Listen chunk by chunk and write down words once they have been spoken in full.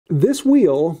This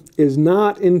wheel is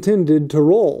not intended to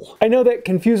roll. I know that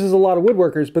confuses a lot of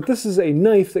woodworkers, but this is a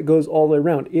knife that goes all the way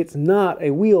around. It's not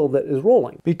a wheel that is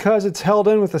rolling. Because it's held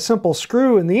in with a simple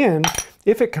screw in the end,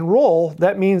 if it can roll,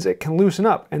 that means it can loosen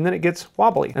up, and then it gets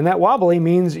wobbly. And that wobbly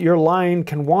means your line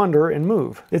can wander and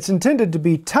move. It's intended to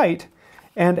be tight,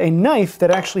 and a knife that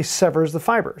actually severs the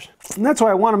fibers. And that's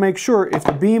why I want to make sure if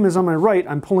the beam is on my right,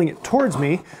 I'm pulling it towards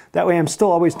me. That way I'm still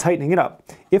always tightening it up.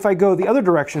 If I go the other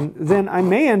direction, then I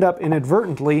may end up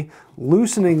inadvertently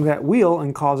loosening that wheel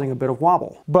and causing a bit of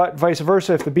wobble. But vice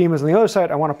versa, if the beam is on the other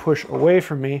side, I want to push away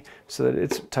from me so that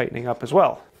it's tightening up as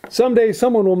well. Someday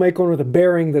someone will make one with a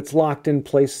bearing that's locked in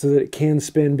place so that it can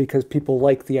spin because people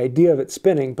like the idea of it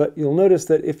spinning, but you'll notice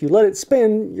that if you let it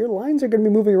spin, your lines are going to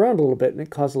be moving around a little bit and it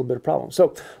causes a little bit of problem.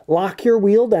 So lock your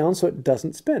wheel down so it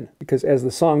doesn't spin, because as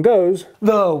the song goes,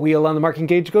 the wheel on the marking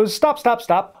gauge goes stop, stop,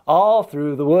 stop, all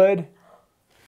through the wood.